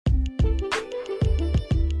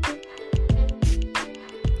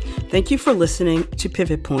Thank you for listening to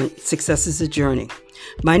Pivot Point, Success is a Journey.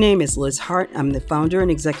 My name is Liz Hart. I'm the founder and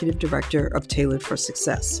executive director of Tailored for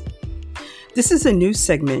Success. This is a new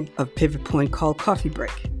segment of Pivot Point called Coffee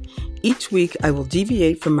Break. Each week, I will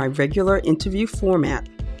deviate from my regular interview format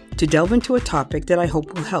to delve into a topic that I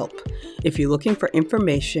hope will help if you're looking for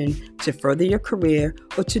information to further your career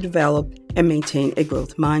or to develop and maintain a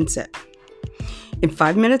growth mindset. In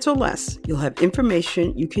 5 minutes or less, you'll have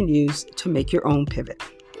information you can use to make your own pivot.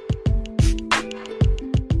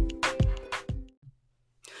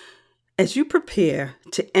 As you prepare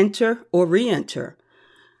to enter or re-enter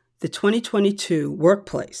the 2022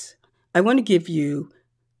 workplace, I want to give you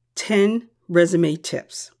 10 resume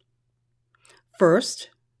tips.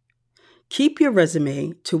 First, keep your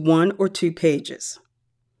resume to 1 or 2 pages.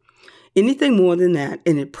 Anything more than that,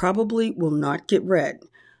 and it probably will not get read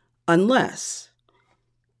unless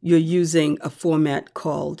you're using a format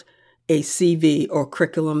called a CV or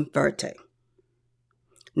curriculum vitae.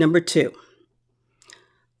 Number 2,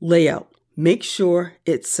 layout. Make sure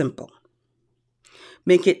it's simple.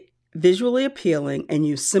 Make it visually appealing and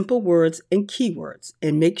use simple words and keywords,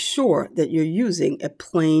 and make sure that you're using a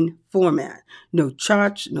plain format. No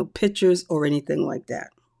charts, no pictures, or anything like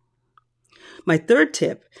that. My third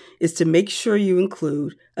tip is to make sure you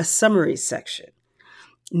include a summary section,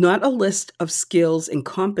 not a list of skills and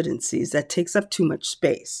competencies that takes up too much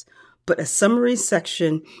space, but a summary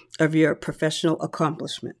section of your professional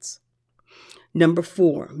accomplishments. Number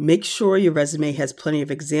 4, make sure your resume has plenty of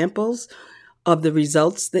examples of the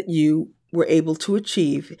results that you were able to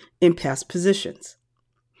achieve in past positions.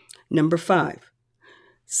 Number 5,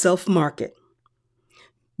 self-market.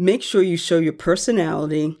 Make sure you show your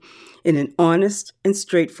personality in an honest and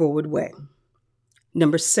straightforward way.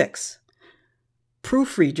 Number 6,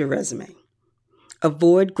 proofread your resume.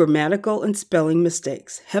 Avoid grammatical and spelling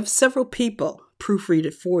mistakes. Have several people proofread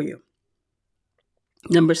it for you.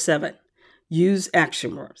 Number 7, use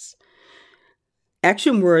action words.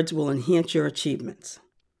 Action words will enhance your achievements.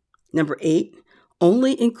 Number 8,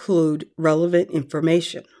 only include relevant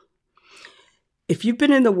information. If you've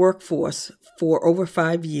been in the workforce for over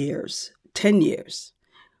 5 years, 10 years,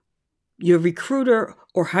 your recruiter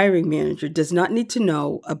or hiring manager does not need to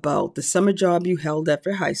know about the summer job you held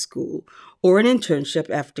after high school or an internship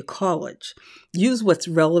after college. Use what's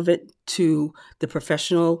relevant to the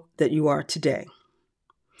professional that you are today.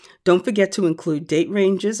 Don't forget to include date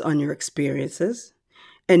ranges on your experiences.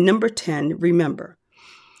 And number 10, remember,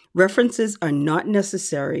 references are not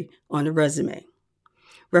necessary on a resume.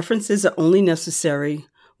 References are only necessary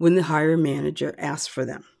when the hiring manager asks for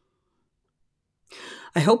them.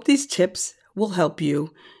 I hope these tips will help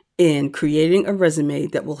you in creating a resume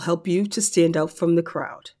that will help you to stand out from the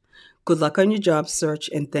crowd. Good luck on your job search,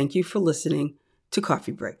 and thank you for listening to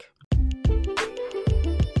Coffee Break.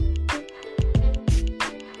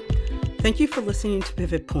 Thank you for listening to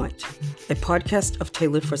Pivot Point, a podcast of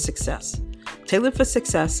Tailored for Success. Tailored for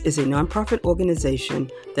Success is a nonprofit organization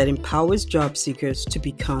that empowers job seekers to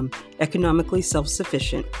become economically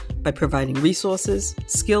self-sufficient by providing resources,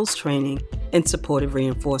 skills training, and supportive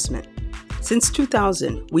reinforcement. Since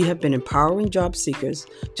 2000, we have been empowering job seekers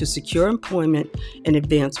to secure employment and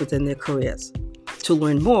advance within their careers. To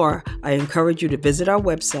learn more, I encourage you to visit our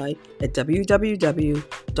website at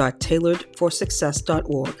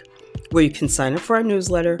www.tailoredforsuccess.org, where you can sign up for our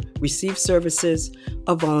newsletter, receive services,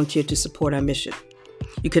 or volunteer to support our mission.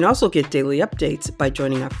 You can also get daily updates by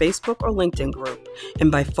joining our Facebook or LinkedIn group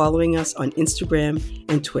and by following us on Instagram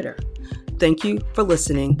and Twitter. Thank you for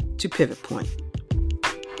listening to Pivot Point.